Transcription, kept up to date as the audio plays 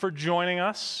For joining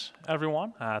us,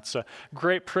 everyone. It's a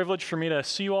great privilege for me to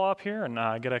see you all up here and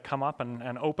get to come up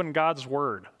and open God's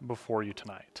Word before you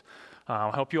tonight.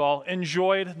 I hope you all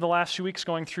enjoyed the last few weeks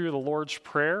going through the Lord's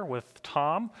Prayer with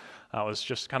Tom. It was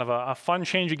just kind of a fun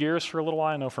change of gears for a little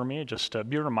while, I know for me, just to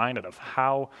be reminded of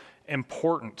how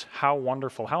important, how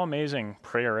wonderful, how amazing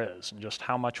prayer is, and just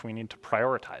how much we need to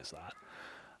prioritize that.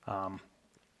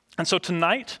 And so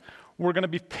tonight, we're going to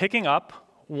be picking up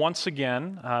once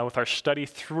again with our study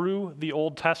through the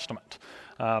Old Testament.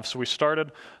 So we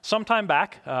started sometime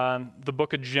back the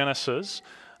book of Genesis,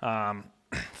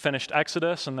 finished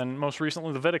Exodus, and then most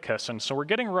recently Leviticus. And so we're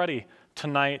getting ready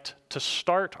tonight to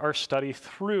start our study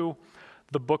through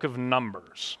the book of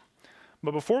Numbers.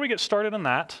 But before we get started on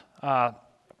that,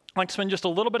 I'd like to spend just a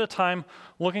little bit of time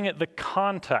looking at the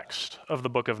context of the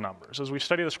book of Numbers. As we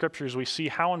study the scriptures, we see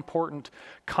how important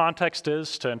context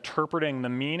is to interpreting the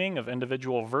meaning of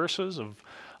individual verses, of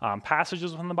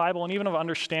passages within the Bible, and even of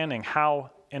understanding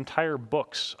how entire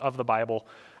books of the Bible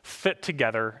fit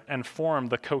together and form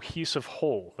the cohesive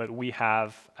whole that we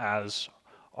have as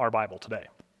our Bible today.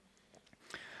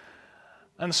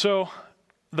 And so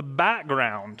the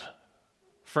background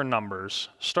for Numbers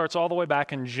starts all the way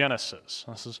back in Genesis.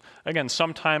 This is, again,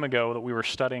 some time ago that we were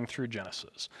studying through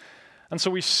Genesis. And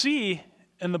so we see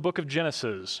in the book of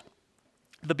Genesis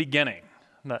the beginning,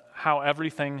 how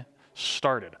everything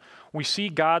started. We see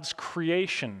God's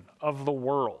creation of the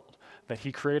world, that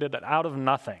he created it out of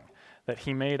nothing, that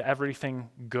he made everything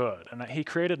good, and that he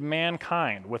created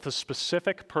mankind with a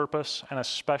specific purpose and a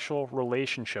special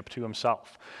relationship to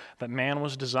himself, that man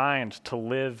was designed to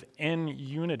live in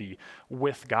unity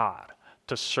with God,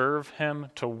 to serve him,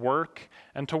 to work,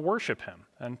 and to worship him,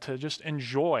 and to just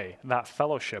enjoy that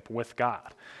fellowship with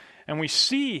God. And we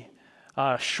see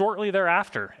shortly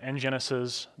thereafter in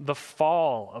Genesis the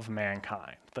fall of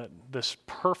mankind, that this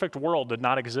perfect world did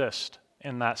not exist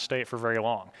in that state for very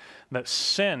long, that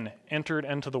sin entered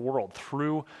into the world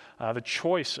through the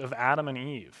choice of Adam and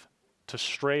Eve to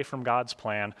stray from God's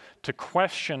plan, to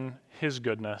question his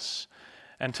goodness,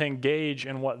 and to engage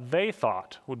in what they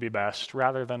thought would be best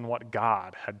rather than what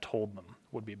God had told them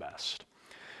would be best.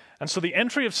 And so the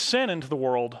entry of sin into the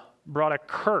world brought a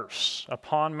curse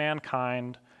upon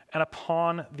mankind and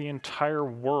upon the entire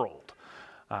world.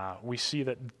 We see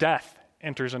that death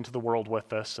enters into the world with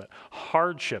this, that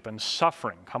hardship and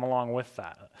suffering come along with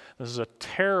that. This is a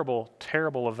terrible,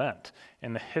 terrible event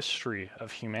in the history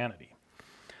of humanity.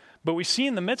 But we see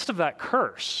in the midst of that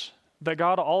curse that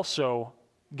God also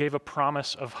gave a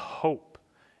promise of hope,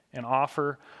 an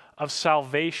offer of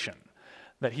salvation,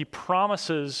 that he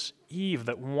promises Eve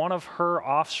that one of her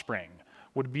offspring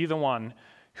would be the one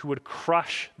who would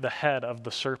crush the head of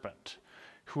the serpent,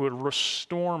 who would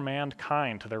restore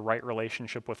mankind to their right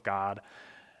relationship with God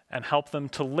and help them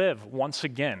to live once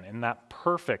again in that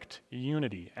perfect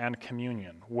unity and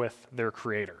communion with their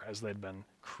Creator as they'd been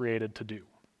created to do.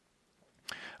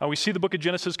 We see the book of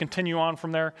Genesis continue on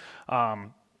from there.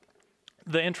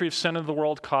 The entry of sin into the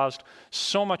world caused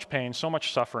so much pain, so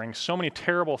much suffering, so many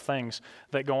terrible things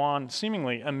that go on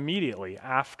seemingly immediately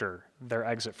after their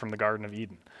exit from the Garden of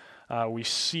Eden. We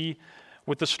see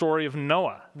with the story of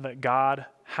Noah that God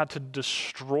had to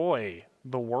destroy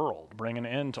the world, bring an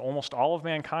end to almost all of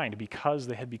mankind because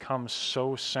they had become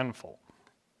so sinful.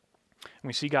 And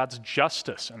we see God's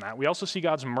justice in that. We also see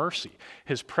God's mercy,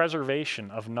 his preservation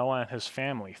of Noah and his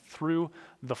family through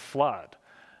the flood,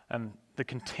 and the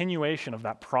continuation of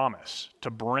that promise to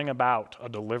bring about a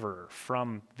deliverer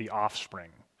from the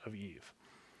offspring of Eve.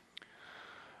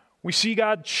 We see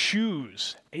God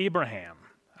choose Abraham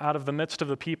out of the midst of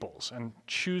the peoples and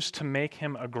choose to make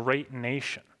him a great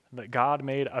nation, that God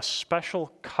made a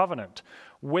special covenant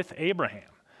with Abraham,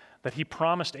 that he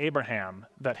promised Abraham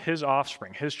that his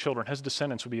offspring, his children, his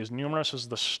descendants would be as numerous as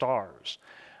the stars,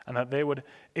 and that they would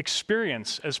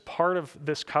experience as part of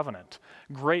this covenant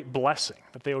great blessing,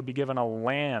 that they would be given a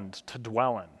land to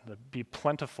dwell in, to be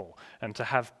plentiful, and to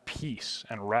have peace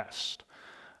and rest.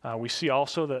 We see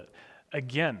also that,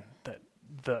 again,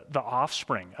 that the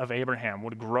offspring of Abraham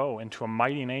would grow into a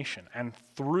mighty nation, and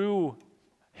through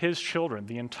his children,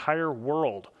 the entire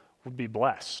world would be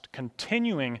blessed,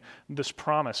 continuing this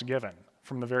promise given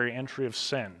from the very entry of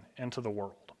sin into the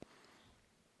world.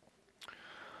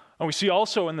 And we see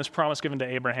also in this promise given to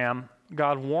Abraham,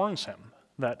 God warns him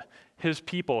that his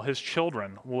people, his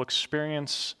children, will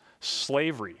experience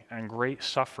slavery and great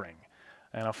suffering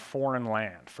in a foreign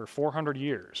land for 400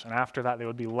 years. And after that, they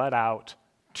would be led out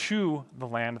to the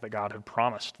land that God had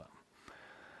promised them.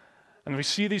 And we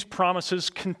see these promises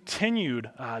continued,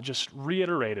 just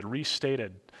reiterated,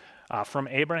 restated, from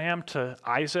Abraham to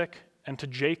Isaac and to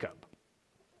Jacob.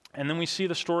 And then we see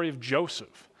the story of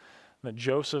Joseph, that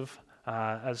Joseph,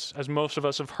 as most of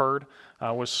us have heard,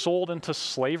 was sold into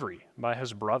slavery by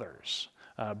his brothers,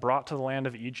 brought to the land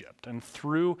of Egypt. And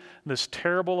through this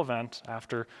terrible event,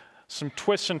 after some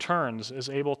twists and turns, is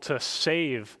able to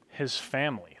save his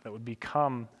family that would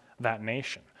become that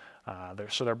nation.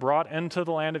 So they're brought into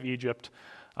the land of Egypt,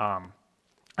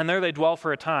 and there they dwell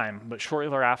for a time, but shortly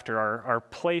thereafter are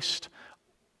placed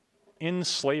in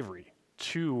slavery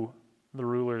to the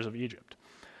rulers of Egypt.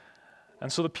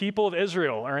 And so the people of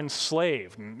Israel are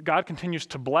enslaved, and God continues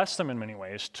to bless them in many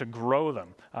ways, to grow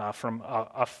them from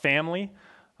a family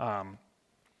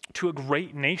to a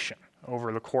great nation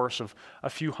over the course of a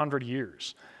few hundred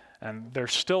years. And they're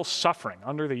still suffering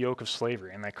under the yoke of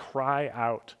slavery, and they cry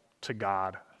out to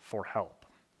God for help.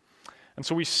 And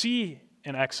so we see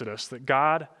in Exodus that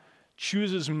God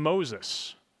chooses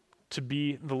Moses to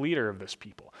be the leader of this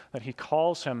people, that he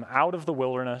calls him out of the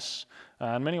wilderness,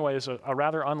 in many ways a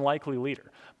rather unlikely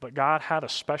leader. But God had a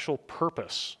special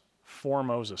purpose for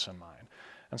Moses in mind.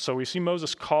 And so we see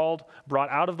Moses called, brought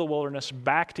out of the wilderness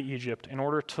back to Egypt in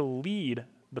order to lead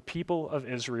the people of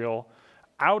Israel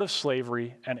out of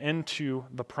slavery and into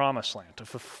the promised land, to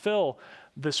fulfill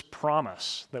this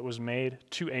promise that was made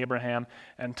to Abraham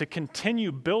and to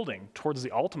continue building towards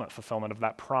the ultimate fulfillment of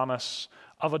that promise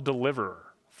of a deliverer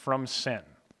from sin.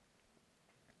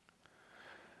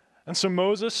 And so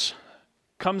Moses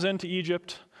comes into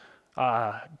Egypt.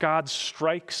 God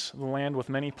strikes the land with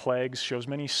many plagues, shows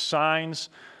many signs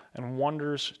and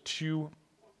wonders to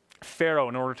Pharaoh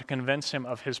in order to convince him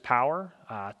of his power,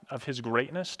 of his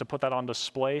greatness, to put that on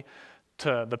display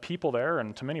to the people there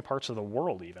and to many parts of the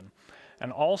world even,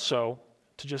 and also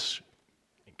to just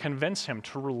convince him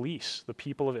to release the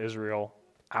people of Israel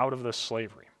out of this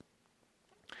slavery.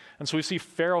 And so we see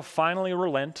Pharaoh finally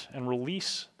relent and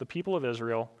release the people of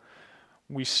Israel.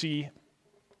 We see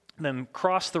them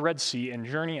cross the Red Sea and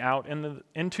journey out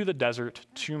into the desert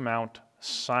to Mount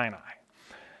Sinai.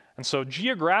 And so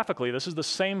geographically, this is the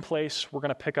same place we're going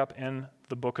to pick up in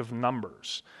the book of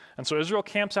Numbers. And so Israel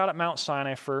camps out at Mount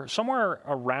Sinai for somewhere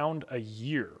around a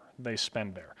year they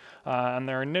spend there. On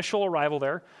their initial arrival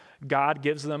there, God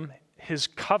gives them his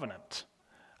covenant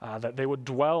that they would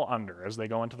dwell under as they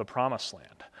go into the promised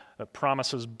land. That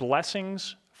promises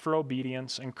blessings for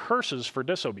obedience and curses for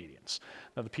disobedience.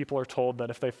 Now, the people are told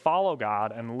that if they follow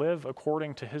God and live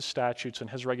according to his statutes and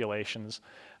his regulations,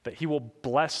 that he will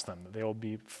bless them, that they will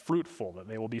be fruitful, that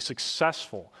they will be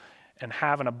successful and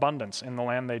have an abundance in the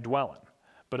land they dwell in.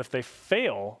 But if they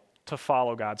fail to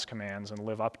follow God's commands and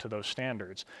live up to those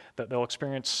standards, that they'll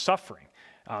experience suffering,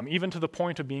 even to the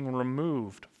point of being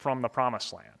removed from the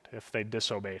promised land if they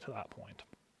disobey to that point.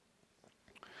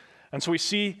 And so we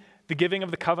see the giving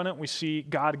of the covenant. We see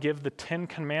God give the 10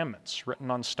 commandments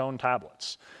written on stone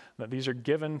tablets, that these are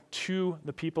given to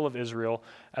the people of Israel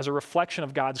as a reflection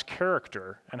of God's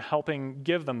character and helping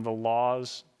give them the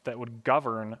laws that would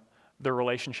govern their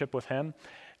relationship with him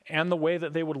and the way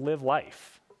that they would live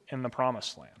life in the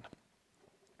promised land.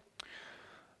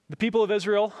 The people of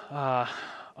Israel,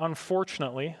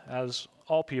 unfortunately, as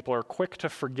all people, are quick to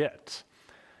forget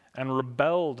and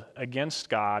rebelled against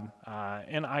God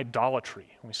in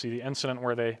idolatry. We see the incident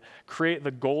where they create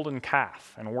the golden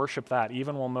calf and worship that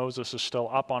even while Moses is still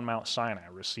up on Mount Sinai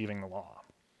receiving the law.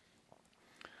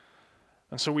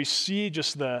 And so we see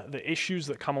just the issues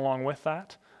that come along with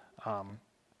that.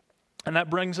 And that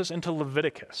brings us into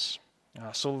Leviticus.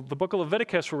 So the book of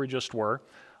Leviticus, where we just were,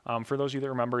 for those of you that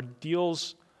remember,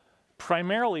 deals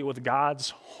primarily with God's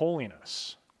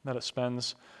holiness, that it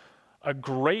spends a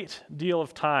great deal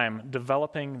of time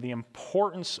developing the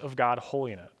importance of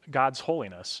God's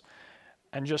holiness,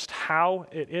 and just how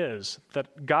it is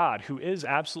that God, who is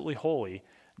absolutely holy,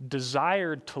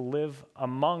 desired to live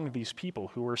among these people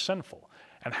who were sinful,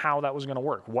 and how that was going to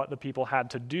work, what the people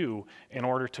had to do in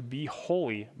order to be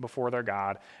holy before their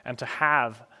God and to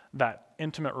have that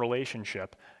intimate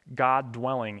relationship, God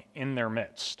dwelling in their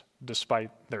midst despite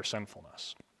their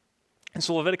sinfulness. And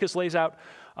so Leviticus lays out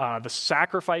the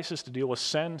sacrifices to deal with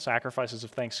sin, sacrifices of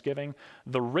thanksgiving,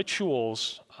 the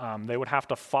rituals they would have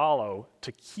to follow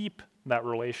to keep that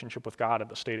relationship with God at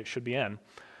the state it should be in,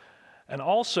 and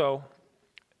also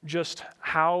just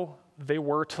how they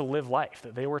were to live life,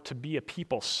 that they were to be a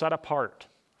people set apart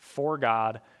for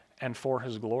God and for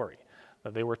his glory,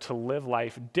 that they were to live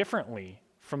life differently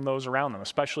from those around them,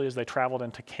 especially as they traveled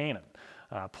into Canaan,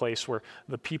 a place where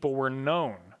the people were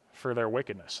known for their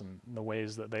wickedness and the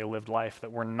ways that they lived life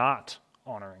that were not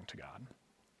honoring to God.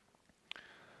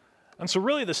 And so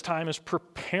really this time is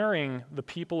preparing the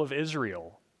people of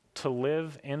Israel to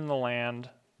live in the land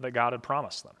that God had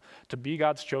promised them, to be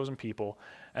God's chosen people,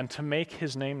 and to make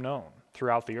his name known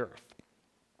throughout the earth.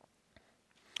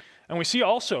 And we see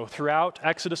also throughout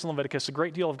Exodus and Leviticus a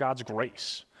great deal of God's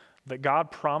grace, that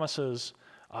God promises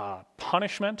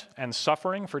punishment and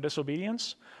suffering for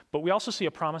disobedience, but we also see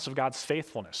a promise of God's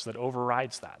faithfulness that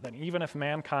overrides that even if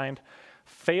mankind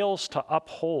fails to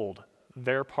uphold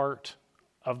their part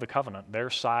of the covenant, their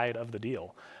side of the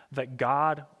deal, that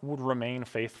God would remain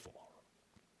faithful.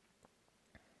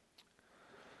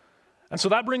 And so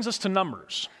that brings us to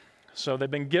Numbers. So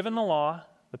they've been given the law,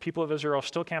 the people of Israel are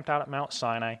still camped out at Mount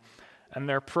Sinai, and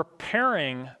they're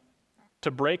preparing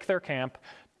to break their camp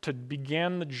to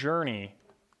begin the journey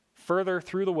further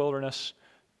through the wilderness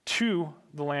to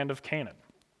the land of Canaan,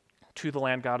 to the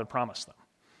land God had promised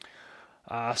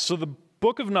them. So the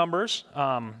book of Numbers,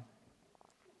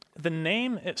 the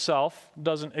name itself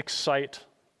doesn't excite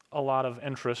a lot of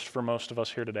interest for most of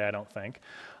us here today, I don't think.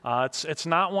 It's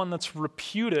not one that's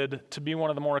reputed to be one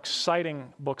of the more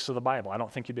exciting books of the Bible. I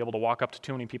don't think you'd be able to walk up to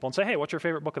too many people and say, hey, what's your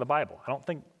favorite book of the Bible? I don't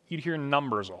think you'd hear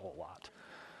Numbers a whole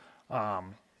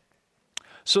lot.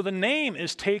 So the name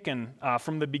is taken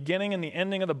from the beginning and the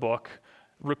ending of the book,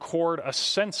 record a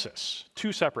census,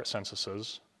 two separate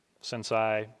censuses,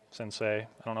 sensei,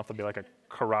 I don't know if they'll be like a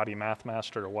karate math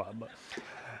master or what, but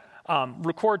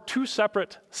record two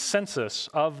separate census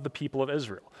of the people of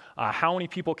Israel. How many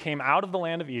people came out of the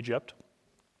land of Egypt,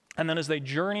 and then as they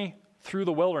journey through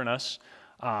the wilderness,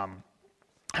 how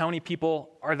many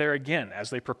people are there again as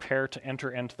they prepare to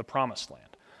enter into the promised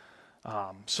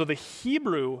land. So the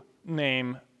Hebrew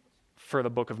name for the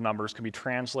book of Numbers can be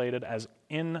translated as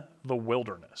in the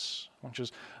wilderness, which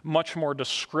is much more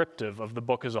descriptive of the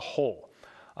book as a whole.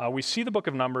 We see the book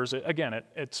of Numbers, again,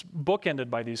 it's bookended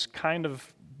by these kind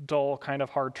of dull, kind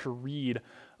of hard to read,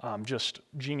 just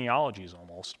genealogies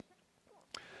almost.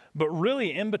 But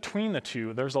really, in between the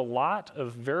two, there's a lot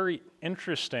of very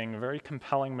interesting, very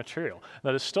compelling material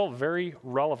that is still very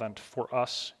relevant for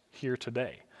us here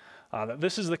today. That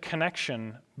this is the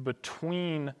connection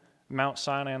between Mount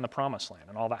Sinai and the Promised Land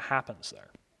and all that happens there.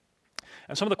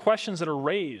 And some of the questions that are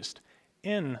raised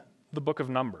in the book of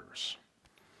Numbers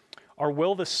are,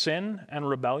 will the sin and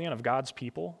rebellion of God's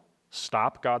people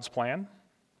stop God's plan?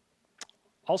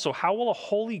 Also, how will a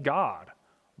holy God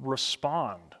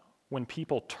respond when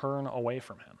people turn away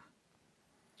from him?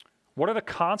 What are the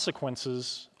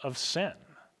consequences of sin?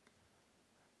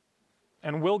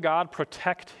 And will God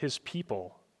protect his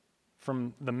people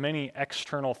from the many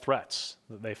external threats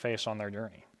that they face on their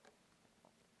journey?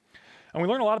 And we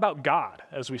learn a lot about God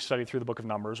as we study through the book of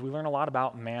Numbers. We learn a lot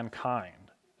about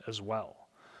mankind as well.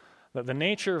 That the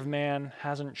nature of man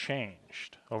hasn't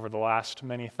changed over the last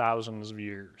many thousands of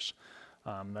years.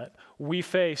 That we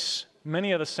face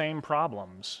many of the same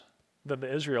problems that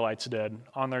the Israelites did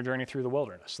on their journey through the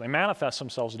wilderness. They manifest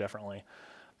themselves differently,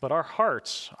 but our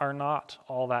hearts are not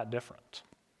all that different.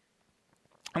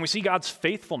 And we see God's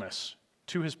faithfulness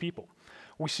to his people.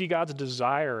 We see God's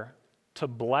desire to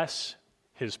bless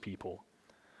his people.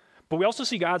 But we also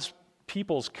see God's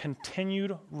people's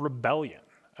continued rebellion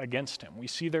against him. We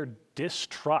see their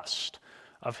distrust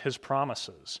of his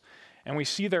promises, and we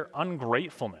see their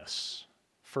ungratefulness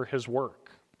for his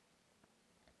work.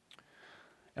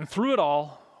 And through it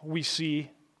all, we see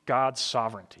God's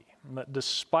sovereignty, that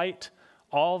despite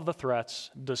all of the threats,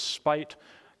 despite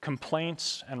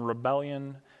complaints and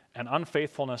rebellion and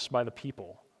unfaithfulness by the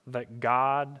people, that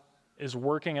God is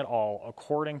working it all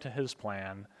according to his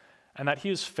plan, and that he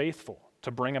is faithful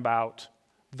to bring about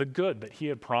the good that he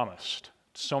had promised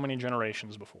so many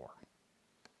generations before.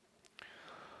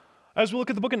 As we look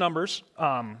at the book of Numbers,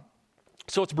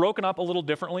 so it's broken up a little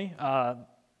differently.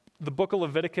 The book of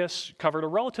Leviticus covered a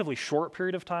relatively short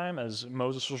period of time as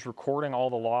Moses was recording all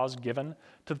the laws given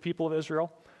to the people of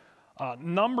Israel.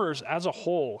 Numbers as a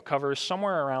whole covers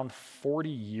somewhere around 40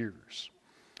 years.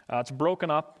 It's broken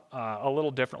up a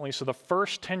little differently. So the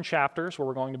first 10 chapters, where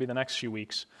we're going to be the next few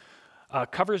weeks,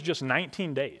 covers just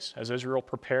 19 days as Israel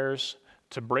prepares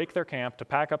to break their camp, to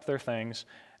pack up their things,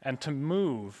 and to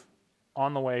move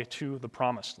on the way to the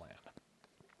Promised Land.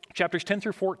 Chapters 10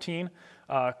 through 14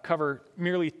 cover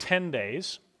merely 10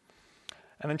 days,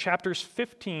 and then chapters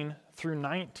 15 through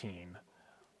 19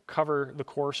 cover the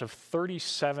course of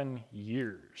 37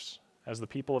 years as the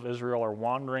people of Israel are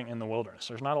wandering in the wilderness.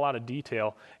 There's not a lot of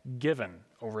detail given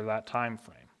over that time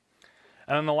frame.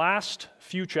 And in the last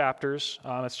few chapters,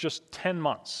 it's just 10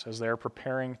 months as they're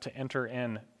preparing to enter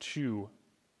into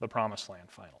the Promised Land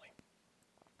finally.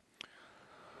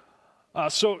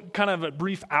 So kind of a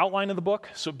brief outline of the book.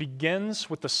 So it begins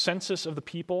with the census of the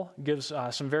people, gives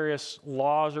some various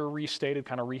laws are restated,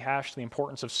 kind of rehashed the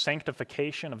importance of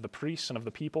sanctification of the priests and of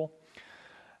the people,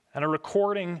 and a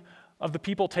recording of the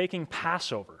people taking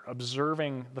Passover,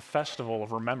 observing the festival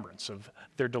of remembrance of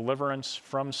their deliverance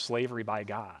from slavery by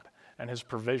God and his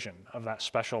provision of that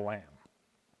special lamb.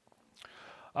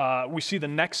 We see the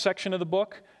next section of the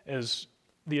book is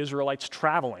the Israelites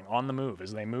traveling on the move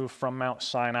as they move from Mount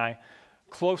Sinai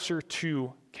closer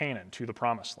to Canaan, to the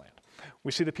Promised Land.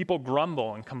 We see the people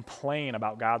grumble and complain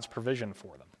about God's provision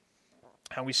for them.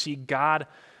 And we see God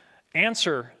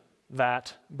answer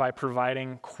that by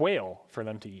providing quail for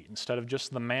them to eat instead of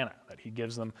just the manna that he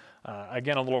gives them.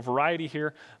 Again, a little variety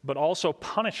here, but also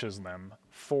punishes them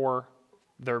for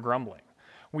their grumbling.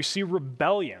 We see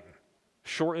rebellion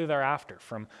shortly thereafter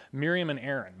from Miriam and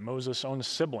Aaron, Moses' own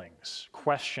siblings,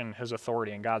 question his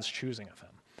authority and God's choosing of him.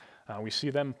 We see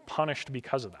them punished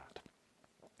because of that.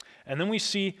 And then we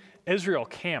see Israel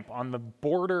camp on the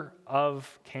border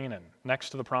of Canaan next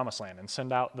to the Promised Land and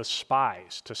send out the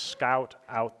spies to scout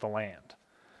out the land.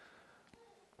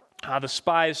 The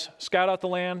spies scout out the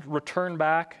land, return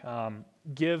back,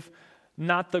 give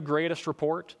not the greatest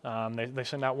report. They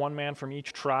send out one man from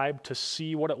each tribe to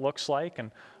see what it looks like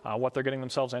and what they're getting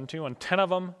themselves into. And 10 of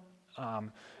them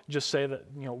just say that,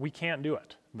 we can't do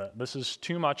it. That this is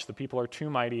too much. The people are too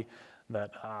mighty.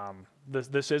 That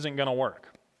this isn't going to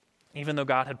work, even though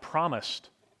God had promised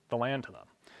the land to them.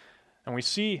 And we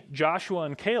see Joshua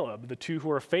and Caleb, the two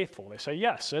who are faithful. They say,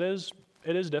 yes, it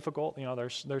is difficult.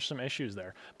 There's some issues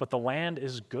there, but the land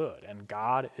is good and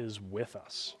God is with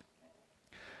us.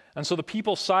 And so the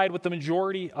people side with the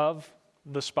majority of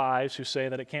the spies who say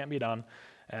that it can't be done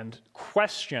and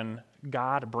question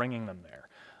God bringing them there.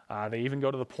 They even go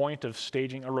to the point of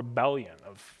staging a rebellion,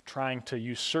 of trying to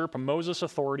usurp Moses'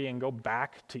 authority and go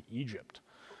back to Egypt.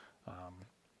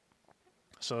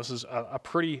 So this is a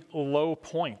pretty low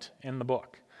point in the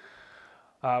book.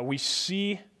 We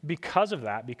see because of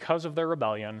that, because of their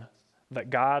rebellion, that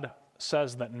God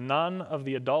says that none of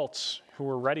the adults who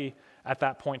were ready at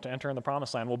that point to enter in the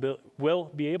Promised Land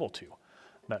will be able to.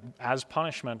 That as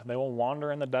punishment, they will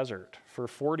wander in the desert for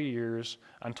 40 years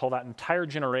until that entire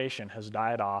generation has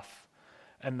died off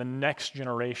and the next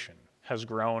generation has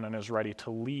grown and is ready to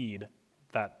lead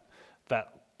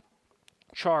that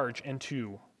charge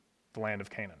into the land of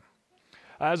Canaan.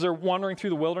 As they're wandering through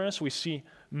the wilderness, we see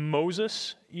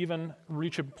Moses even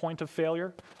reach a point of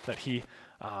failure, that he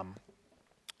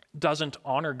doesn't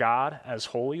honor God as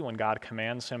holy when God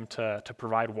commands him to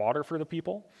provide water for the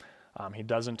people. He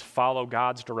doesn't follow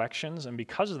God's directions, and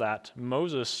because of that,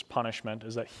 Moses' punishment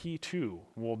is that he too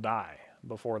will die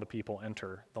before the people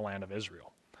enter the land of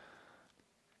Israel.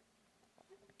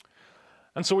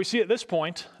 And so we see at this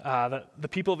point that the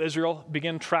people of Israel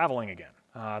begin traveling again.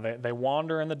 They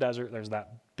wander in the desert. There's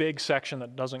that big section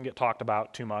that doesn't get talked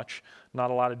about too much,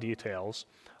 not a lot of details.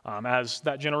 As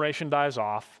that generation dies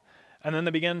off, and then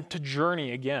they begin to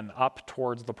journey again up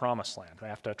towards the Promised Land. They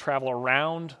have to travel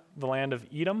around the land of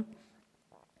Edom.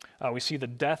 We see the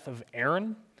death of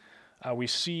Aaron. We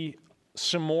see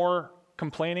some more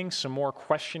complaining, some more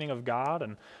questioning of God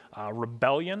and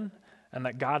rebellion, and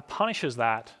that God punishes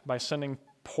that by sending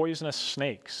poisonous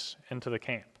snakes into the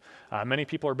camp. Many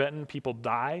people are bitten, people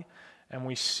die, and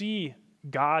we see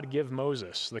God give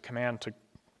Moses the command to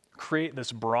create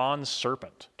this bronze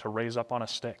serpent to raise up on a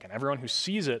stick, and everyone who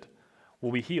sees it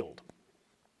will be healed.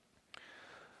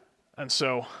 And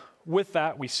so with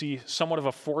that, we see somewhat of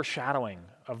a foreshadowing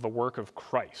of the work of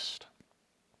Christ.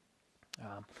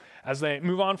 As they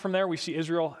move on from there, we see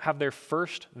Israel have their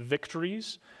first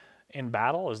victories in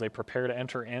battle as they prepare to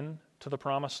enter into the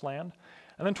Promised Land.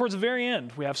 And then towards the very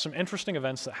end, we have some interesting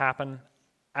events that happen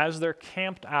as they're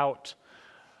camped out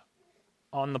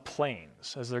on the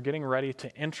plains, as they're getting ready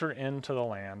to enter into the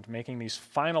land, making these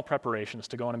final preparations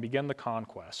to go in and begin the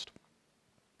conquest.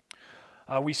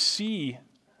 We see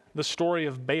the story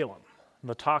of Balaam,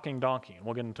 the talking donkey, and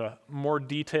we'll get into more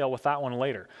detail with that one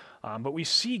later. But we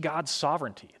see God's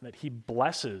sovereignty, that he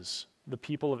blesses the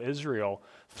people of Israel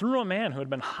through a man who had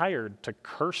been hired to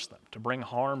curse them, to bring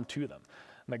harm to them,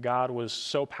 and that God was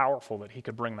so powerful that he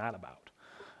could bring that about.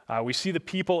 We see the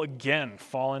people again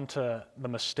fall into the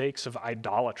mistakes of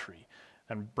idolatry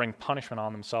and bring punishment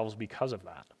on themselves because of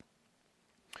that.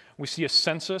 We see a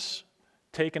census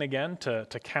taken again to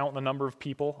count the number of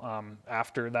people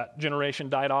after that generation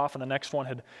died off and the next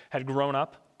one had grown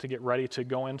up to get ready to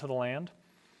go into the land.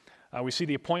 We see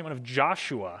the appointment of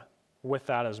Joshua with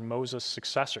that as Moses'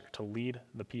 successor to lead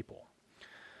the people.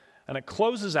 And it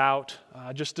closes out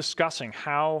just discussing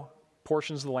how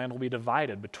portions of the land will be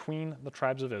divided between the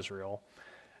tribes of Israel,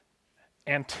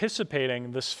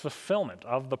 anticipating this fulfillment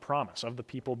of the promise of the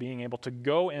people being able to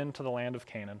go into the land of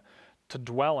Canaan, to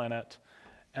dwell in it,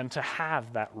 and to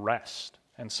have that rest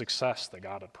and success that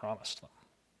God had promised them.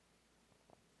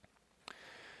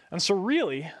 And so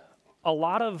really, a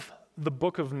lot of the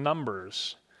book of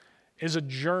Numbers is a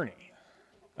journey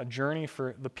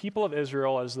for the people of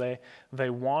Israel as they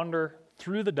wander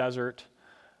through the desert,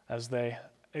 as they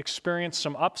experience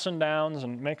some ups and downs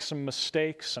and make some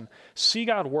mistakes and see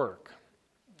God work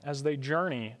as they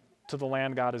journey to the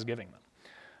land God is giving them.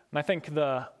 And I think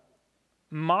the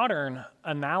modern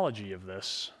analogy of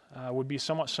this would be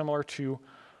somewhat similar to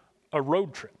a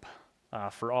road trip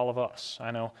for all of us.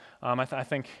 I know, I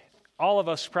think all of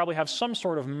us probably have some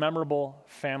sort of memorable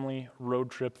family road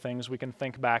trip things we can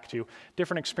think back to,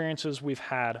 different experiences we've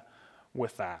had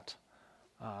with that.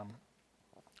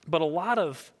 But a lot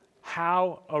of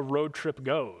how a road trip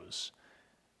goes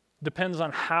depends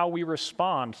on how we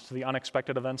respond to the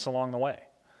unexpected events along the way.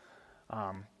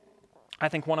 I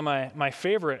think one of my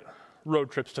favorite road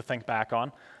trips to think back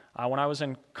on, when I was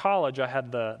in college, I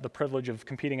had the privilege of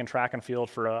competing in track and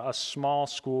field for a small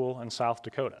school in South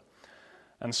Dakota.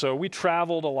 And so we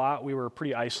traveled a lot. We were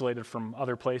pretty isolated from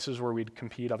other places where we'd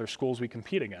compete, other schools we'd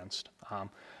compete against.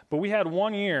 But we had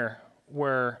one year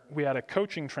where we had a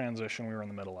coaching transition we were in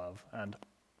the middle of, and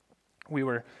we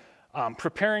were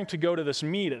preparing to go to this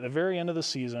meet at the very end of the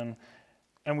season,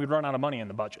 and we'd run out of money in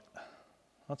the budget.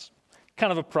 That's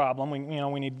kind of a problem.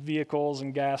 We need vehicles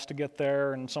and gas to get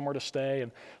there and somewhere to stay.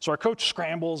 And so our coach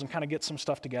scrambles and kind of gets some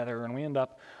stuff together, and we end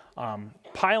up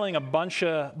piling a bunch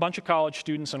of college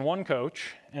students and one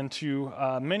coach into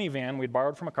a minivan we'd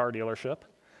borrowed from a car dealership.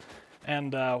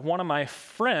 And one of my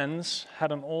friends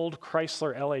had an old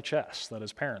Chrysler LHS that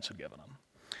his parents had given him.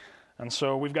 And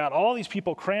so we've got all these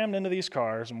people crammed into these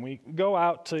cars, and we go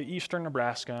out to eastern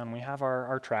Nebraska, and we have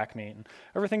our track meet, and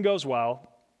everything goes well.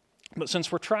 But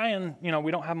since we're trying,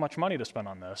 we don't have much money to spend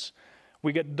on this,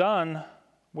 we get done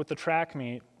with the track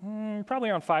meet probably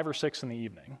around 5 or 6 in the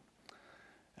evening.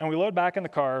 And we load back in the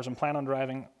cars and plan on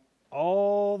driving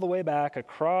all the way back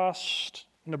across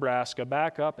Nebraska,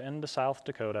 back up into South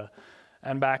Dakota,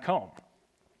 and back home,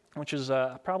 which is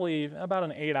probably about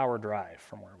an 8-hour drive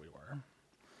from where we were.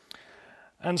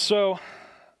 And so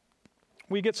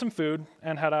we get some food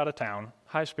and head out of town,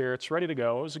 high spirits, ready to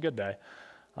go. It was a good day.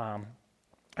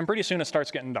 And pretty soon it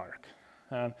starts getting dark.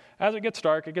 And as it gets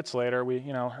dark, it gets later.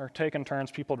 We, are taking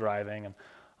turns, people driving. And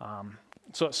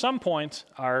so at some point,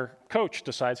 our coach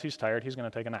decides he's tired, he's going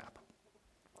to take a nap.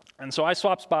 And so I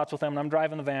swap spots with him, and I'm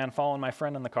driving the van, following my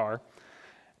friend in the car.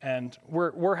 And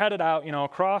we're headed out,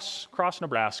 across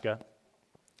Nebraska.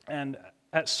 And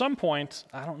at some point,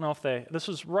 I don't know if this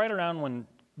was right around when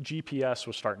GPS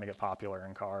was starting to get popular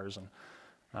in cars and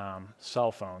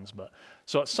cell phones. But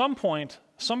so at some point,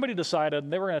 somebody decided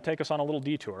they were going to take us on a little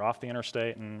detour off the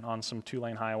interstate and on some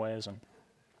 2-lane highways and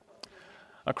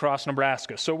across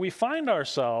Nebraska. So we find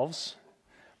ourselves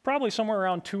probably somewhere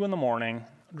around 2 a.m.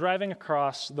 driving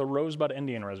across the Rosebud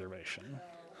Indian Reservation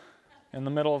in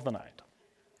the middle of the night.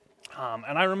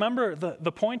 And I remember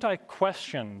the point I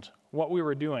questioned what we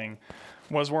were doing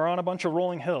was we're on a bunch of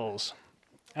rolling hills.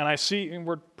 And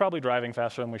we're probably driving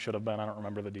faster than we should have been. I don't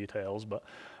remember the details, but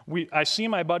I see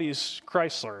my buddy's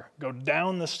Chrysler go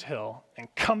down this hill and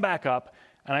come back up,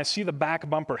 and I see the back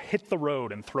bumper hit the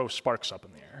road and throw sparks up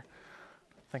in the air.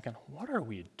 Thinking, what are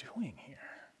we doing here?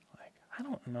 I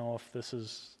don't know if this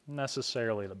is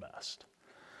necessarily the best.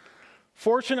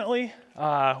 Fortunately,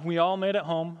 we all made it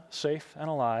home safe and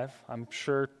alive. I'm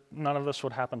sure none of this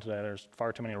would happen today. There's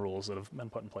far too many rules that have been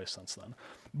put in place since then.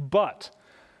 But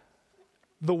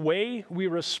the way we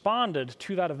responded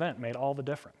to that event made all the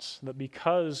difference. That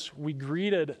because we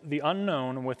greeted the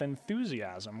unknown with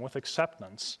enthusiasm, with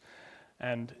acceptance,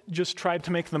 and just tried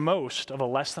to make the most of a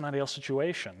less than ideal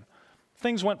situation,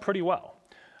 things went pretty well.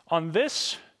 On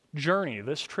this journey,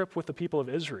 this trip with the people of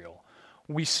Israel,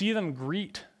 we see them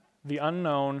greet the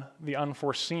unknown, the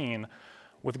unforeseen,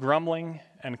 with grumbling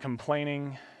and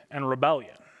complaining and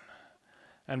rebellion.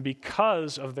 And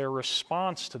because of their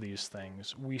response to these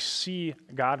things, we see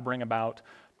God bring about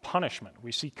punishment.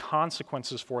 We see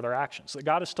consequences for their actions. That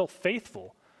God is still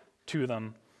faithful to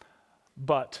them,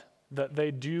 but that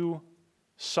they do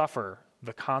suffer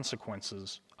the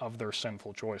consequences of their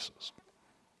sinful choices.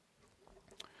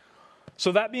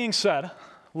 So that being said,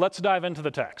 let's dive into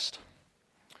the text.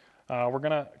 We're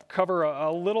going to cover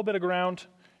a little bit of ground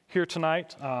here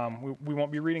tonight. We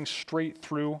won't be reading straight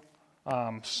through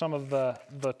some of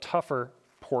the tougher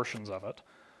portions of it.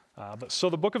 So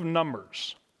the book of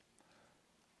Numbers,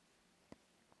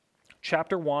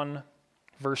 chapter 1,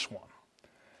 verse 1.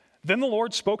 Then the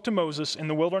Lord spoke to Moses in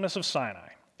the wilderness of Sinai,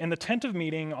 in the tent of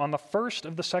meeting on the first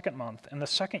of the 2nd month in the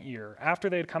 2nd year after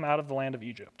they had come out of the land of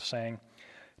Egypt, saying,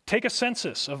 Take a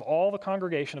census of all the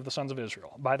congregation of the sons of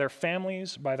Israel, by their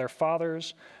families, by their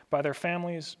fathers, by their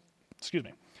families,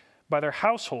 by their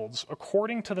households,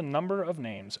 according to the number of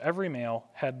names, every male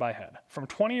head by head, from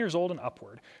 20 years old and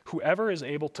upward, whoever is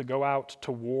able to go out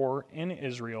to war in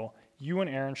Israel, you and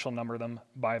Aaron shall number them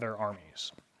by their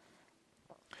armies.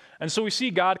 And so we see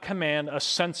God command a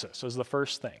census as the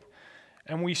first thing.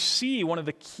 And we see one of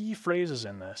the key phrases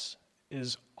in this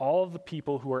is all of the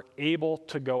people who are able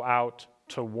to go out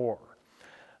to war.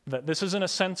 That this isn't a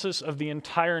census of the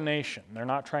entire nation. They're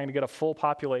not trying to get a full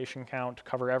population count to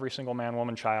cover every single man,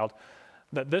 woman, child.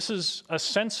 That this is a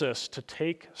census to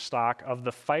take stock of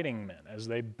the fighting men as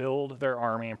they build their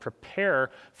army and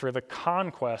prepare for the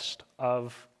conquest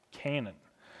of Canaan.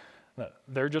 That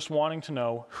they're just wanting to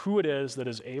know who it is that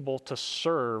is able to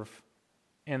serve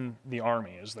in the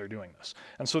army as they're doing this.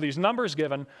 And so these numbers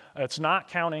given, it's not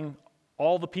counting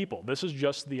all the people. This is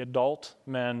just the adult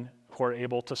men who are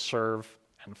able to serve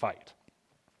and fight.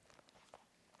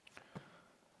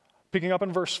 Picking up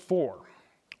in verse 4,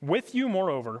 with you,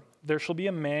 moreover, there shall be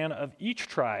a man of each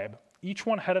tribe, each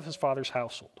one head of his father's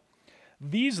household.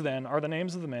 These then are the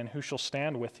names of the men who shall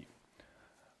stand with you.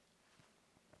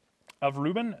 Of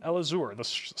Reuben, Elizur, the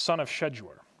son of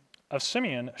Shedeur. Of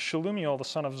Simeon, Shelumiel, the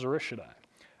son of Zurishaddai.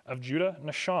 Of Judah,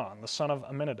 Nahshon, the son of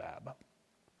Amminadab.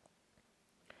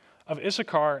 Of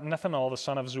Issachar, Nethanel, the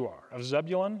son of Zuar. Of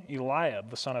Zebulun, Eliab,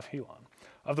 the son of Helon.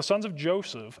 Of the sons of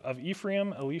Joseph, of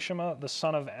Ephraim, Elishama, the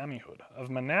son of Ammihud.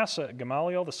 Of Manasseh,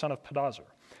 Gamaliel, the son of Pedazur.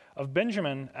 Of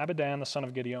Benjamin, Abidan, the son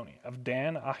of Gideoni. Of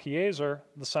Dan, Ahiezer,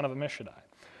 the son of Ammishaddai.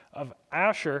 Of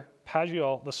Asher,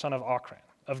 Pagiel, the son of Ochran.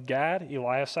 Of Gad,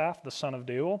 Eliasaph, the son of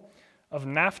Deuel. Of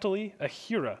Naphtali,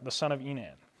 Ahira, the son of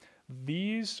Enan.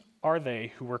 These are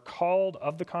they who were called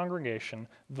of the congregation,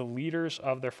 the leaders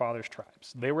of their fathers'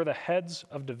 tribes. They were the heads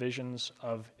of divisions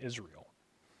of Israel.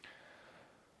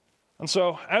 And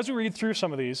so, as we read through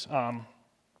some of these, I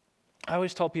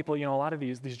always tell people, a lot of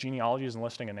these genealogies and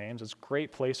listing of names, it's a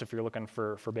great place if you're looking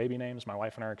for baby names. My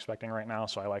wife and I are expecting right now,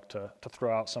 so I like to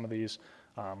throw out some of these.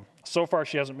 So far,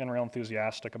 she hasn't been real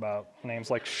enthusiastic about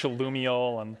names like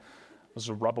Shelumiel and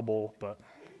Zerubbabel, but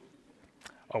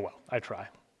oh well, I try.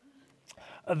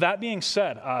 That being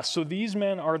said, so these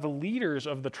men are the leaders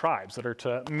of the tribes that are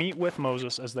to meet with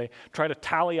Moses as they try to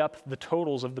tally up the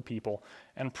totals of the people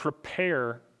and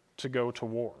prepare to go to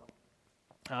war.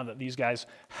 That these guys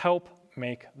help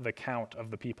make the count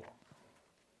of the people.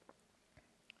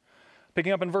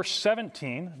 Picking up in verse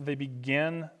 17, they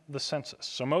begin the census.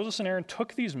 So Moses and Aaron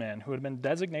took these men who had been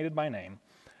designated by name,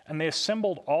 and they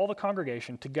assembled all the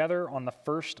congregation together on the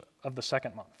first of the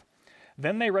second month.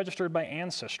 Then they registered by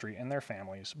ancestry in their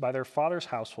families, by their fathers'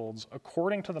 households,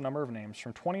 according to the number of names,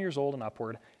 from 20 years old and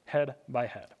upward, head by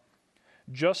head.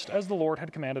 Just as the Lord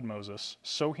had commanded Moses,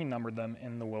 so he numbered them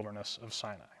in the wilderness of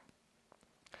Sinai.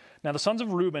 Now the sons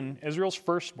of Reuben, Israel's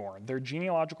firstborn, their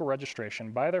genealogical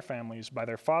registration by their families, by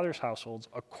their fathers' households,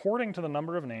 according to the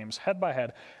number of names, head by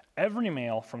head, every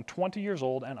male from 20 years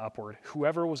old and upward,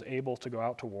 whoever was able to go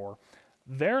out to war,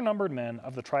 their numbered men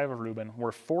of the tribe of Reuben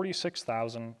were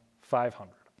 46,500.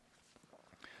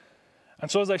 And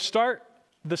so as I start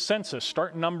the census,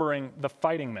 start numbering the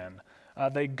fighting men,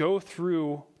 they go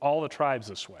through all the tribes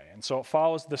this way. And so it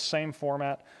follows the same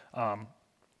format.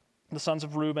 The sons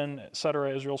of Reuben,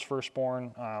 etc., Israel's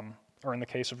firstborn, or in the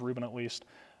case of Reuben at least.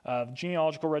 The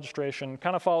genealogical registration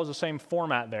kind of follows the same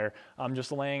format there,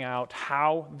 just laying out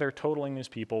how they're totaling these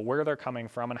people, where they're coming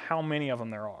from, and how many of them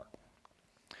there are.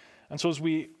 And so as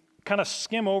we kind of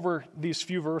skim over these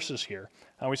few verses here,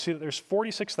 we see that there's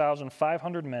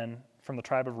 46,500 men from the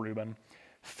tribe of Reuben,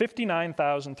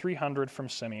 59,300 from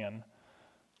Simeon,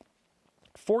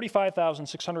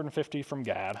 45,650 from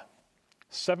Gad,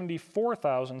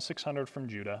 74,600 from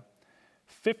Judah,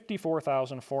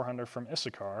 54,400 from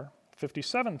Issachar,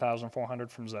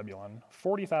 57,400 from Zebulun,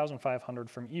 40,500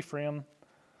 from Ephraim,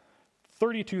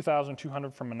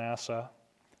 32,200 from Manasseh,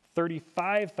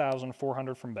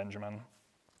 35,400 from Benjamin,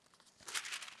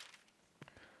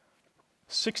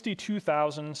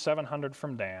 62,700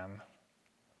 from Dan,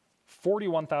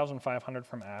 41,500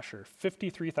 from Asher,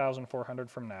 53,400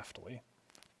 from Naphtali.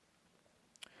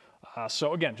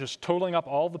 So again, just totaling up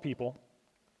all the people.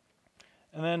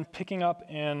 And then picking up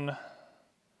in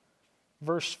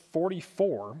verse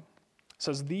 44, it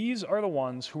says, these are the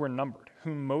ones who were numbered,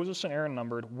 whom Moses and Aaron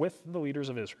numbered with the leaders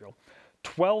of Israel,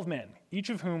 12 men, each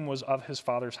of whom was of his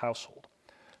father's household.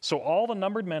 So all the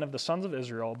numbered men of the sons of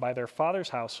Israel by their fathers'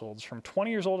 households, from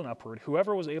 20 years old and upward,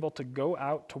 whoever was able to go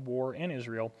out to war in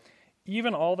Israel,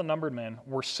 even all the numbered men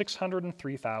were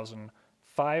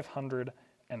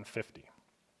 603,550.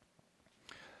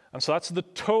 And so that's the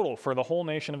total for the whole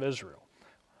nation of Israel.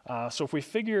 So if we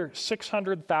figure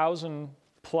 600,000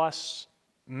 plus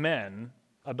men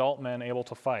adult men able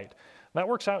to fight. That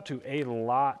works out to a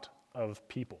lot of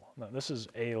people. Now, this is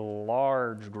a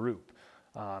large group.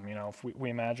 If we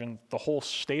imagine the whole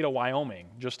state of Wyoming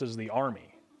just as the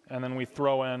army, and then we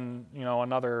throw in,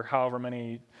 another however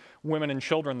many women and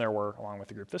children there were along with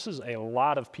the group. This is a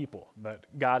lot of people that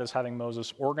God is having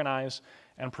Moses organize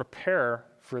and prepare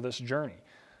for this journey.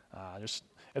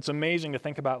 It's amazing to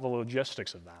think about the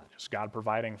logistics of that. Just God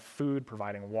providing food,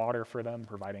 providing water for them,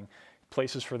 providing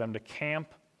places for them to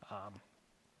camp.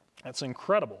 It's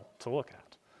incredible to look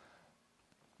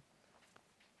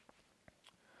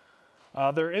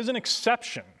at. There is an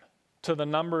exception to the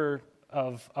number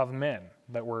of men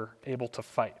that were able to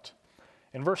fight.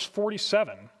 In verse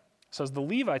 47, it says, "The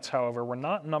Levites, however, were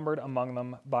not numbered among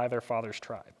them by their father's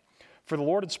tribe. For the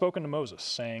Lord had spoken to Moses,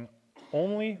 saying,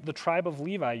 'Only the tribe of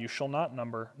Levi you shall not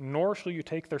number, nor shall you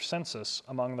take their census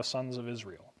among the sons of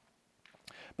Israel.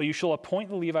 But you shall appoint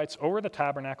the Levites over the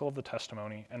tabernacle of the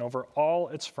testimony, and over all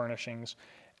its furnishings,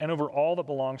 and over all that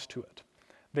belongs to it.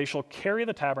 They shall carry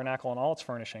the tabernacle and all its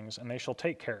furnishings, and they shall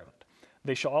take care of it.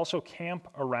 They shall also camp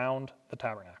around the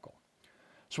tabernacle.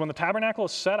 So when the tabernacle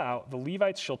is set out, the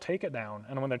Levites shall take it down,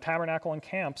 and when the tabernacle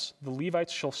encamps, the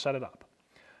Levites shall set it up.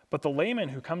 But the layman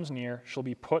who comes near shall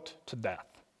be put to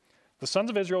death. The sons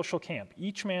of Israel shall camp,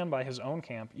 each man by his own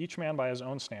camp, each man by his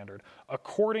own standard,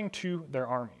 according to their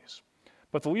armies.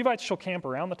 But the Levites shall camp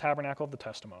around the tabernacle of the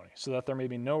testimony, so that there may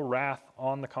be no wrath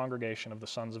on the congregation of the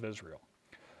sons of Israel.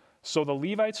 So the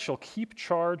Levites shall keep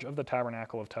charge of the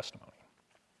tabernacle of testimony.'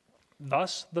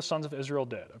 Thus the sons of Israel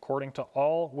did, according to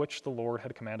all which the Lord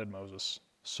had commanded Moses,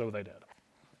 so they did."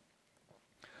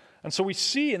 And so we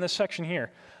see in this section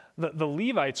here that the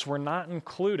Levites were not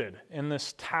included in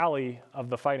this tally of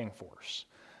the fighting force,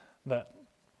 that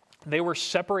they were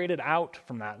separated out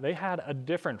from that. They had a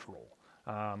different role,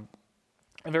 a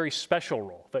very special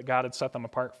role that God had set them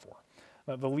apart for.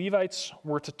 The Levites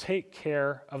were to take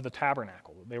care of the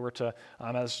tabernacle. They were to,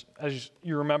 as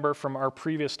you remember from our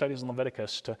previous studies in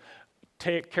Leviticus, to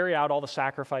carry out all the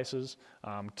sacrifices,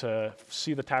 to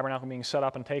see the tabernacle being set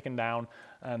up and taken down,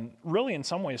 and really in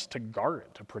some ways to guard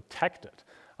it, to protect it.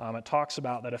 It talks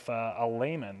about that if a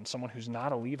layman, someone who's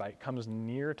not a Levite, comes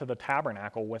near to the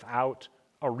tabernacle without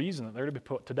a reason, that they're to be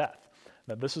put to death.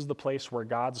 That this is the place where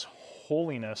God's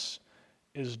holiness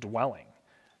is dwelling.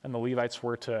 And the Levites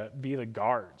were to be the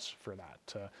guards for that,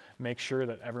 to make sure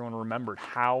that everyone remembered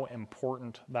how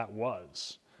important that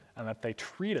was, and that they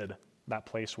treated that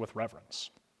place with reverence.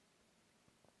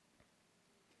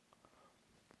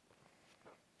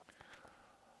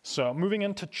 So moving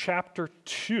into chapter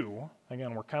 2,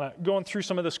 again, we're kind of going through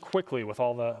some of this quickly with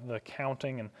all the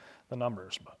counting and the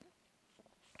numbers. But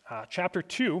chapter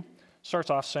 2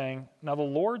 starts off saying, "Now the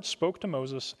Lord spoke to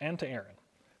Moses and to Aaron,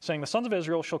 saying, 'The sons of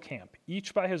Israel shall camp,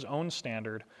 each by his own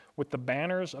standard, with the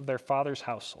banners of their fathers'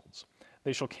 households.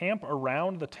 They shall camp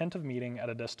around the tent of meeting at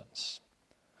a distance.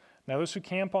 Now those who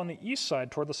camp on the east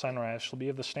side toward the sunrise shall be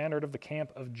of the standard of the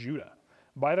camp of Judah,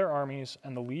 by their armies,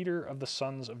 and the leader of the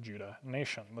sons of Judah,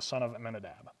 Nahshon, the son of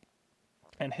Amminadab,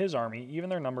 and his army, even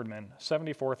their numbered men,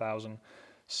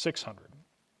 74,600.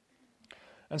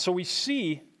 And so we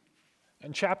see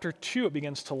in chapter 2, it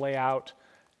begins to lay out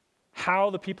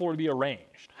how the people were to be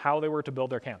arranged, how they were to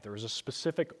build their camp. There was a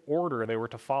specific order they were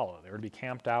to follow. They were to be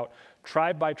camped out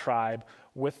tribe by tribe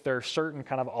with their certain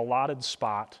kind of allotted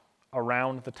spot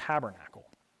around the tabernacle.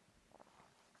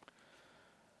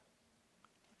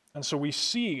 And so we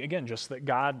see, again, just that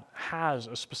God has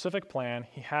a specific plan.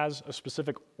 He has a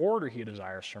specific order he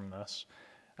desires from this.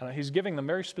 And he's giving them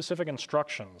very specific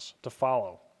instructions to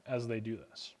follow as they do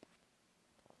this.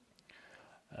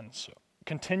 And so,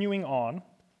 continuing on,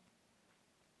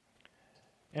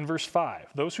 in verse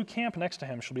 5, "Those who camp next to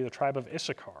him shall be the tribe of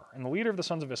Issachar, and the leader of the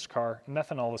sons of Issachar,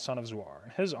 Nethanel the son of Zuar,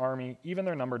 and his army, even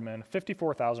their numbered men,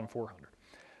 54,400.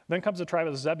 Then comes the tribe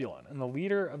of Zebulun, and the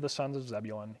leader of the sons of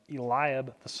Zebulun,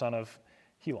 Eliab the son of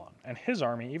Helon, and his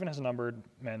army, even his numbered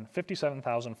men,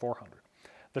 57,400.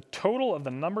 The total of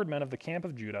the numbered men of the camp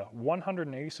of Judah,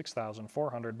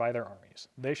 186,400 by their armies.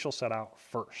 They shall set out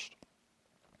first."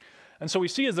 And so we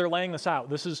see as they're laying this out,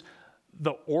 this is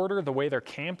the order, the way their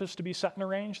camp is to be set and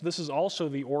arranged. This is also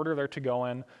the order they're to go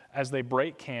in as they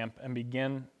break camp and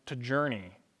begin to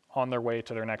journey on their way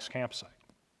to their next campsite.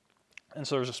 And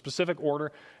so there's a specific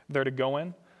order they're to go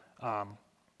in.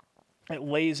 It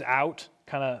lays out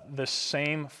kind of the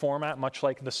same format, much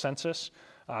like the census,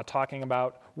 talking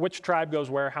about which tribe goes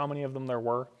where, how many of them there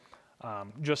were.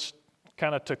 Just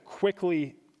kind of to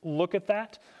quickly look at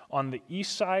that, on the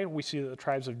east side, we see that the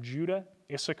tribes of Judah,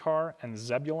 Issachar, and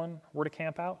Zebulun were to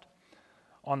camp out.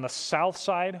 On the south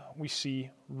side, we see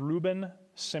Reuben,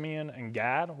 Simeon, and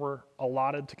Gad were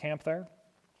allotted to camp there.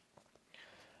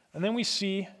 And then we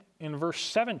see in verse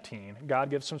 17, God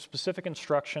gives some specific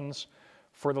instructions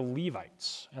for the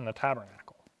Levites in the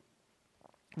tabernacle.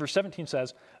 Verse 17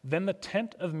 says, "Then the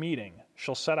tent of meeting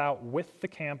shall set out with the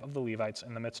camp of the Levites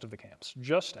in the midst of the camps.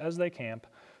 Just as they camp,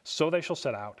 so they shall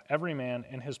set out, every man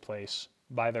in his place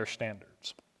by their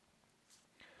standards."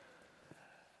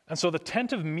 And so the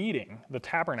tent of meeting, the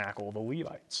tabernacle, the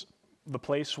Levites, the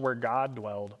place where God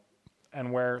dwelled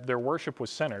and where their worship was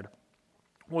centered,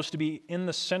 was to be in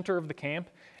the center of the camp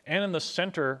and in the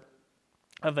center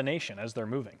of the nation as they're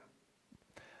moving.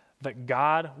 That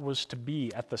God was to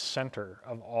be at the center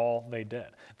of all they did.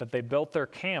 That they built their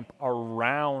camp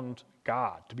around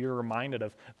God, to be reminded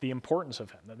of the importance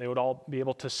of Him. That they would all be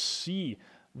able to see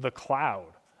the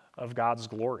cloud of God's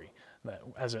glory, that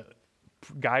as it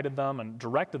guided them and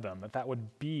directed them, that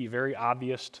would be very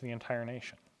obvious to the entire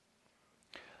nation.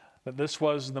 That this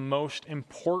was the most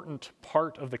important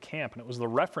part of the camp, and it was the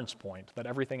reference point that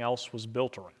everything else was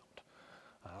built around.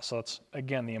 So that's,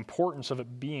 again, the importance of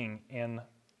it being in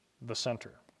the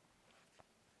center.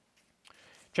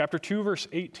 Chapter 2, verse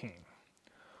 18.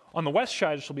 "On the west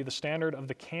side shall be the standard of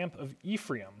the camp of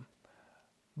Ephraim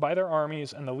by their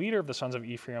armies, and the leader of the sons of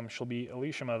Ephraim shall be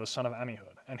Elishama the son of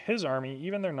Ammihud, and his army,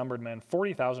 even their numbered men,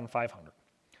 40,500.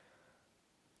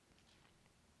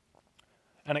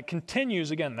 And it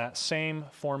continues, again, that same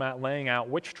format, laying out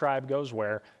which tribe goes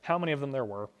where, how many of them there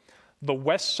were. The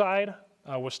west side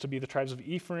was to be the tribes of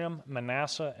Ephraim,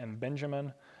 Manasseh, and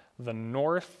Benjamin. The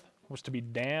north was to be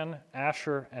Dan,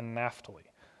 Asher, and Naphtali.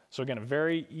 So again, a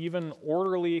very even,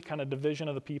 orderly kind of division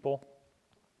of the people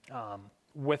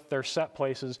with their set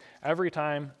places. Every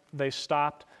time they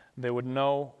stopped, they would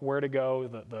know where to go.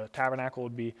 The tabernacle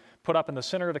would be put up in the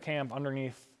center of the camp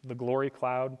underneath the glory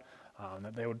cloud,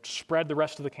 that they would spread the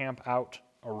rest of the camp out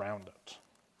around it.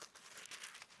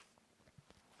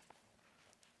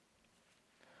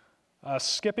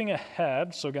 Skipping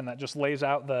ahead, so again, that just lays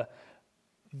out the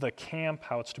camp,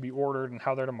 how it's to be ordered, and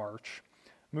how they're to march.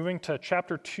 Moving to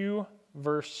chapter 2,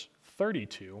 verse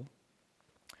 32,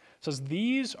 it says,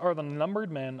 "These are the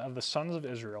numbered men of the sons of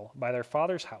Israel by their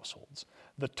fathers' households,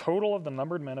 the total of the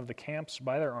numbered men of the camps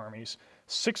by their armies,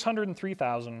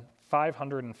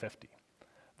 603,550.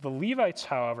 The Levites,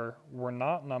 however, were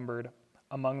not numbered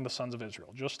among the sons of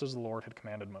Israel, just as the Lord had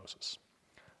commanded Moses.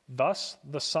 Thus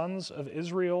the sons of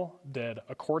Israel did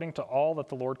according to all that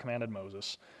the Lord commanded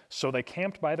Moses. So they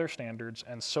camped by their standards,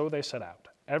 and so they set out,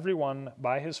 every one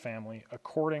by his family,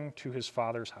 according to his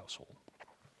father's household."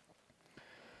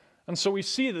 And so we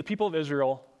see the people of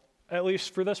Israel, at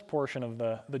least for this portion of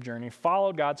the journey,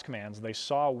 followed God's commands. They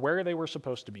saw where they were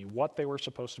supposed to be, what they were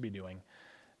supposed to be doing,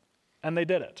 and they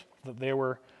did it. That they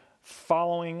were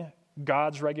following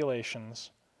God's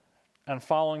regulations and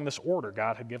following this order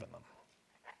God had given them.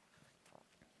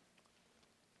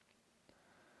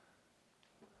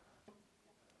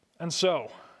 And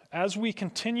so, as we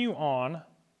continue on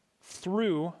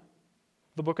through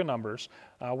the book of Numbers,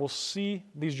 we'll see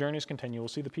these journeys continue. We'll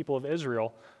see the people of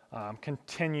Israel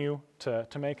continue to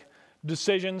make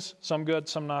decisions, some good,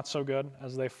 some not so good,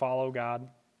 as they follow God.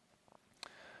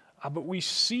 But we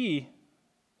see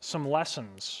some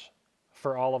lessons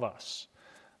for all of us.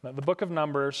 The book of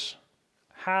Numbers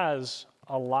has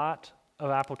a lot of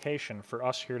application for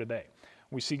us here today.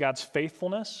 We see God's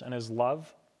faithfulness and his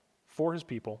love for his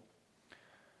people.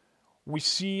 We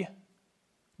see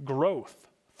growth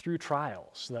through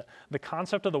trials. The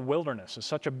concept of the wilderness is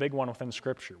such a big one within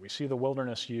Scripture. We see the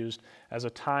wilderness used as a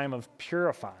time of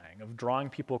purifying, of drawing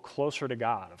people closer to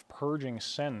God, of purging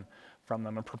sin from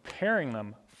them and preparing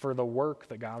them for the work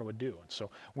that God would do. And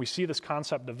so we see this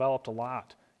concept developed a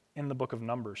lot in the book of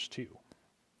Numbers too.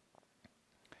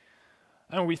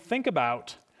 And we think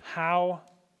about how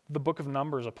the book of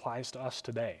Numbers applies to us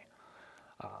today.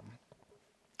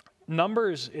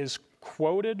 Numbers is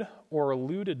quoted or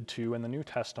alluded to in the New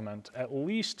Testament at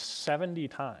least 70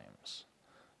 times.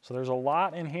 So there's a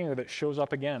lot in here that shows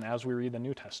up again as we read the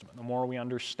New Testament. The more we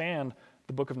understand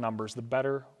the book of Numbers, the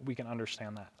better we can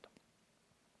understand that.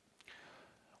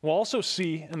 We'll also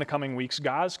see in the coming weeks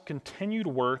God's continued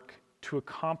work to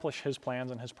accomplish his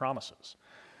plans and his promises.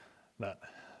 That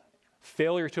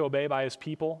failure to obey by his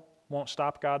people won't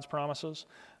stop God's promises.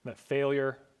 That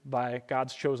failure by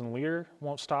God's chosen leader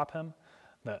won't stop him.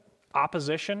 That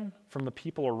opposition from the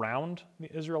people around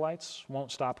the Israelites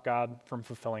won't stop God from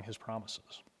fulfilling his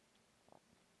promises.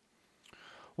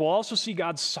 We'll also see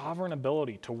God's sovereign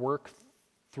ability to work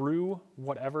through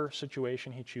whatever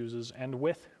situation he chooses and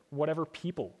with whatever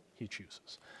people he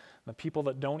chooses. The people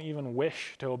that don't even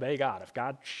wish to obey God, if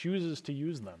God chooses to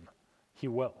use them, he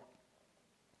will.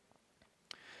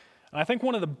 And I think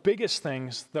one of the biggest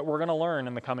things that we're going to learn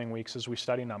in the coming weeks as we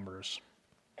study Numbers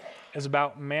is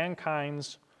about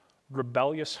mankind's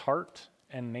rebellious heart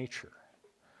and nature.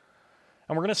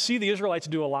 And we're going to see the Israelites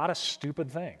do a lot of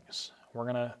stupid things. We're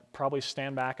going to probably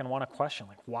stand back and want to question,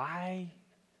 like, why?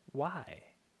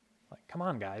 Like, come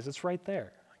on, guys, it's right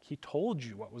there. Like, he told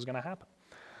you what was going to happen.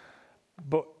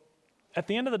 But at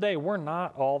the end of the day, we're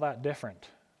not all that different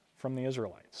from the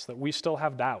Israelites, that we still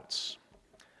have doubts,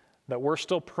 that we're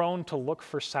still prone to look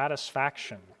for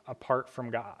satisfaction apart from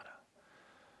God,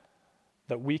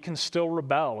 that we can still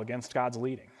rebel against God's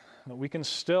leading, that we can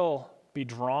still be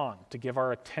drawn to give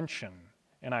our attention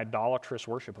in idolatrous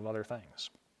worship of other things,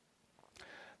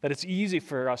 that it's easy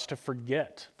for us to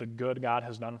forget the good God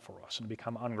has done for us and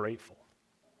become ungrateful.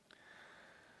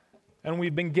 And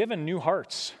we've been given new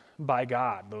hearts by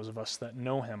God, those of us that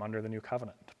know him under the new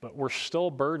covenant, but we're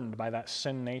still burdened by that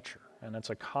sin nature, and it's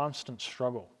a constant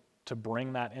struggle to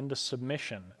bring that into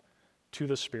submission to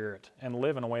the Spirit and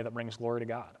live in a way that brings glory to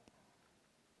God.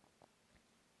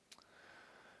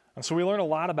 And so we learn a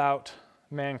lot about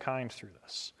mankind through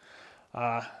this.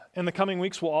 In the coming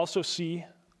weeks, we'll also see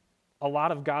a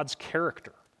lot of God's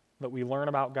character, that we learn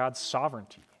about God's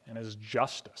sovereignty and his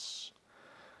justice.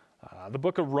 The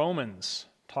book of Romans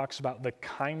talks about the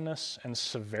kindness and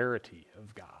severity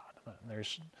of God.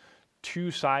 There's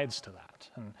two sides to that.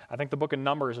 And I think the book of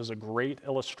Numbers is a great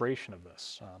illustration of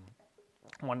this.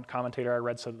 One commentator I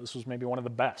read said that this was maybe one of the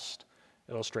best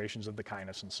illustrations of the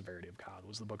kindness and severity of God,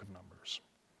 was the book of Numbers.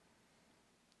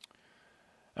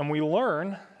 And we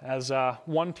learn, as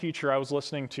one teacher I was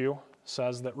listening to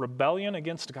says, that rebellion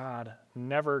against God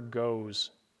never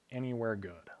goes anywhere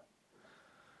good.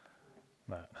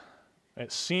 But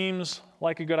it seems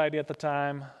like a good idea at the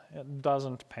time. It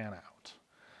doesn't pan out.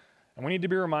 And we need to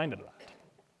be reminded of that.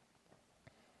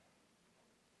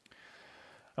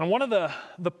 And one of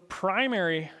the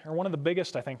primary, or one of the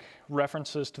biggest, I think,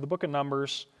 references to the book of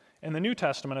Numbers in the New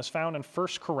Testament is found in 1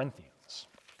 Corinthians.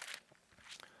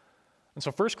 And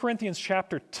so 1 Corinthians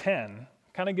chapter 10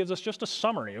 kind of gives us just a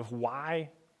summary of why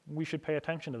we should pay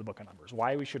attention to the book of Numbers,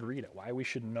 why we should read it, why we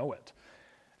should know it,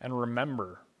 and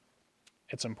remember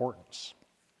its importance.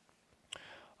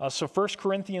 So 1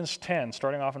 Corinthians 10,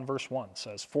 starting off in verse 1,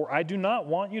 says, "For I do not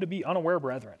want you to be unaware,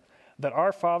 brethren, that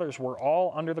our fathers were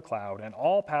all under the cloud, and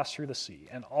all passed through the sea,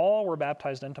 and all were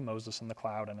baptized into Moses in the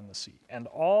cloud and in the sea, and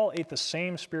all ate the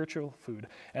same spiritual food,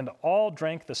 and all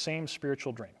drank the same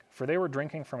spiritual drink, for they were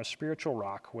drinking from a spiritual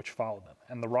rock which followed them,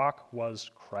 and the rock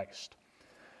was Christ.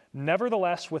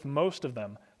 Nevertheless, with most of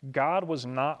them, God was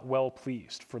not well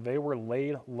pleased, for they were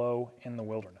laid low in the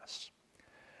wilderness.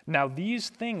 Now these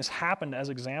things happened as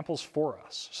examples for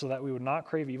us, so that we would not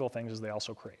crave evil things as they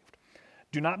also craved.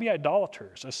 Do not be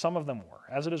idolaters, as some of them were.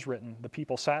 As it is written, the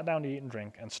people sat down to eat and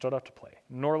drink and stood up to play.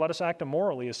 Nor let us act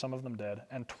immorally, as some of them did,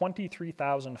 and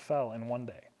 23,000 fell in one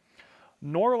day.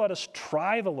 Nor let us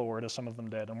try the Lord, as some of them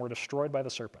did, and were destroyed by the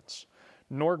serpents.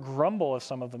 Nor grumble, as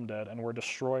some of them did, and were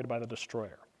destroyed by the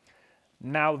destroyer.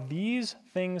 Now these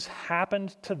things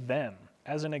happened to them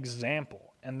as an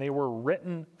example, and they were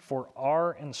written for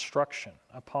our instruction,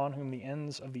 upon whom the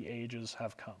ends of the ages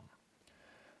have come.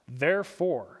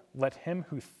 Therefore, let him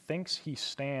who thinks he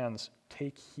stands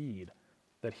take heed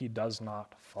that he does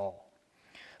not fall."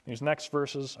 This next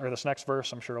verse,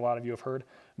 I'm sure a lot of you have heard.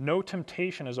 "No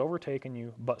temptation has overtaken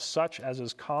you, but such as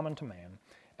is common to man.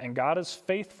 And God is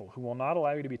faithful, who will not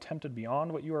allow you to be tempted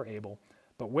beyond what you are able,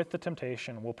 but with the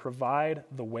temptation will provide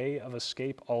the way of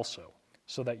escape also,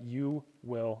 so that you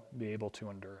will be able to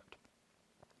endure it."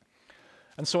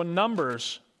 And so in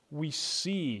Numbers, we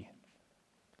see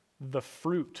the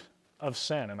fruit of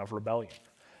sin and of rebellion.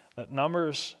 That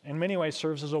Numbers, in many ways,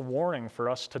 serves as a warning for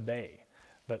us today,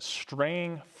 that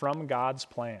straying from God's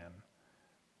plan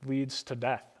leads to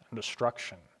death and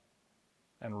destruction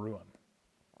and ruin.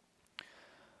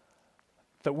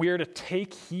 That we are to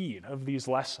take heed of these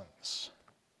lessons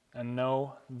and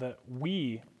know that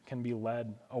we can be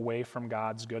led away from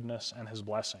God's goodness and his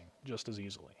blessing just as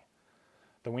easily.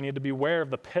 That we need to beware of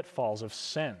the pitfalls of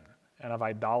sin and of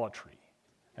idolatry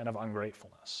and of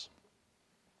ungratefulness.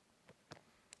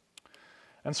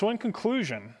 And so in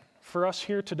conclusion, for us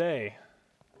here today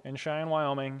in Cheyenne,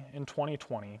 Wyoming in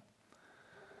 2020,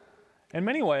 in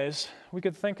many ways, we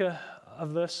could think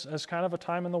of this as kind of a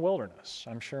time in the wilderness.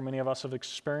 I'm sure many of us have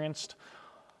experienced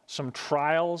some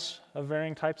trials of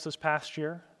varying types this past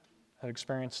year, have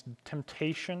experienced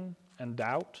temptation and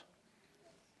doubt.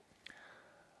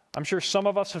 I'm sure some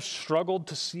of us have struggled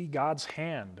to see God's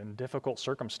hand in difficult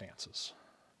circumstances.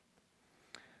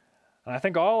 And I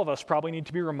think all of us probably need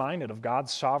to be reminded of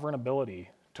God's sovereign ability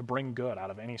to bring good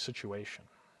out of any situation.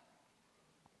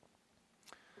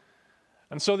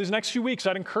 And so these next few weeks,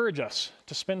 I'd encourage us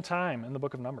to spend time in the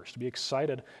book of Numbers, to be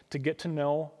excited, to get to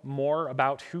know more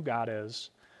about who God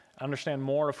is, understand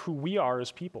more of who we are as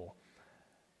people,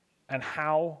 and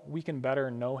how we can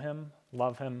better know him,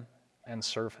 love him, and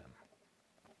serve him.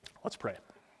 Let's pray.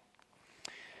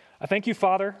 I thank you,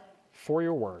 Father, for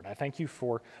your word. I thank you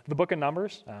for the book of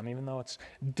Numbers. Even though it's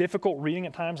difficult reading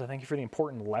at times, I thank you for the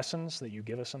important lessons that you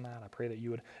give us in that. I pray that you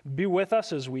would be with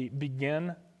us as we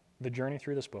begin the journey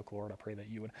through this book, Lord. I pray that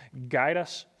you would guide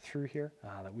us through here,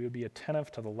 that we would be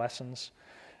attentive to the lessons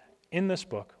in this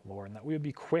book, Lord, and that we would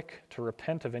be quick to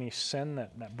repent of any sin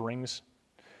that brings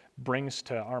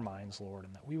to our minds, Lord,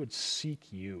 and that we would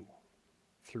seek you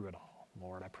through it all,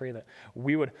 Lord. I pray that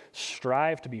we would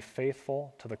strive to be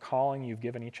faithful to the calling you've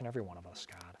given each and every one of us,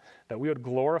 God, that we would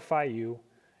glorify you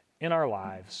in our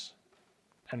lives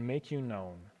and make you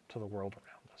known to the world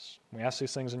around us. We ask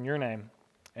these things in your name.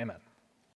 Amen.